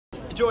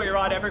Enjoy your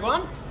ride,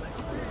 everyone.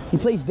 He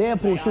plays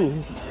Deadpool too.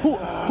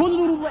 Who's the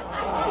dude who plays?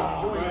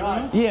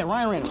 Yeah,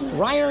 Ryan Reynolds.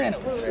 Ryan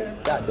Reynolds.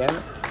 God damn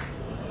it.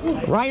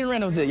 Ryan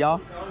Reynolds it, y'all.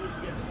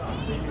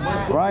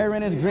 Ryan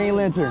Reynolds, Green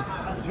Lantern.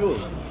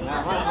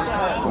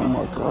 Oh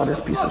my God, this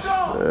piece of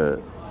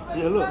shit.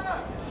 Yeah, look.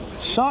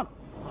 Shut.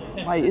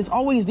 Like, it's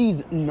always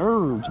these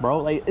nerds, bro.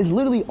 Like, it's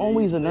literally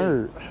always a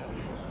nerd.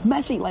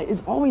 Messi, like,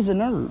 it's always a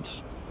nerd.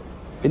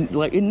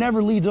 Like, it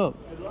never leads up.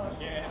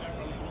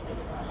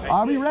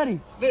 Are we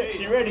ready? Nick,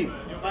 you ready?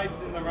 Your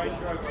mate's in the Range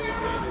Rover.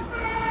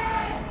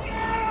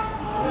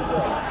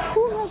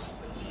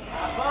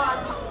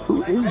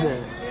 Who is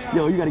that?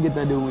 Yo, you gotta get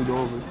that dude when we go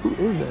over.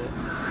 Who is that?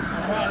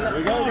 Here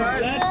we go,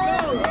 guys.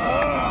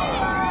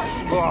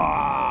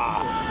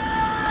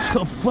 Let's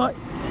go. The fuck?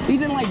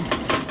 He's in like.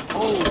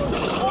 Whoa.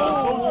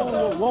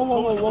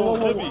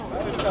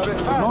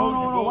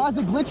 No. Why is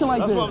it glitching like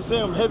That's this? what I'm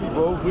saying. I'm heavy,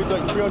 bro. We're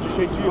like 300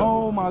 kg.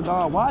 Oh my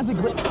God. Why is it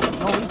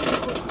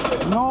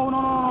glitching? No. No.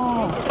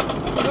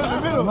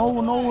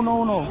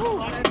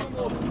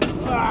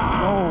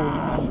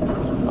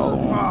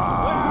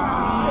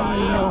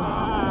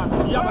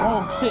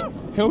 Oh shit.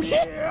 Oh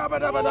shit. That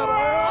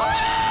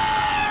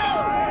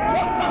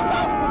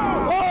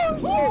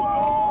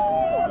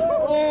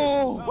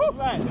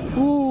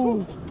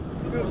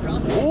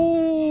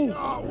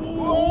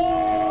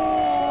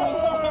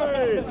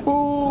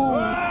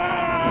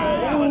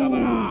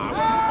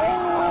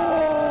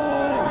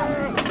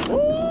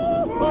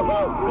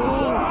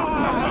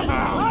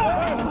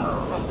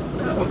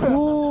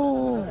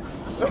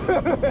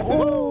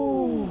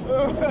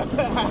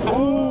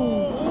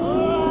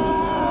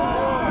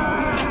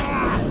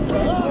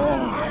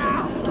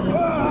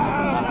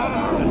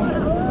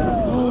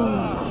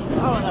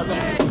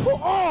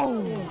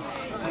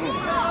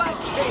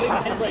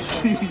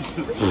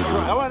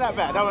wasn't that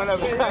bad. That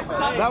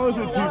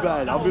wasn't too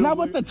bad. Now,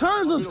 but the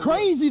turns was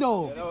crazy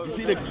though. You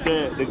see the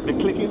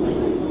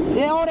clicking?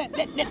 Yeah, all that.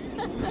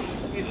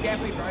 It's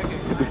definitely broken.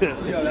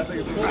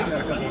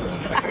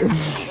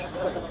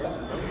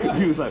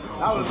 He was like,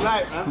 that was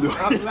light, man.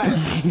 That was light.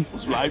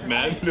 It's light,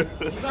 man. You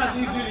guys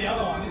need to do the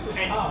other one. This is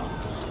hard.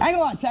 I ain't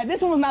gonna lie, Chad,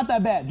 this one was not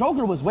that bad.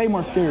 Joker was way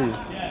more scary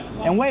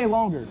and way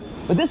longer.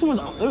 But this one was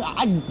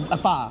a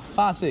 5,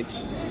 5,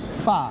 6,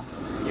 5.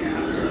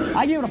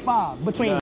 I give it a 5 between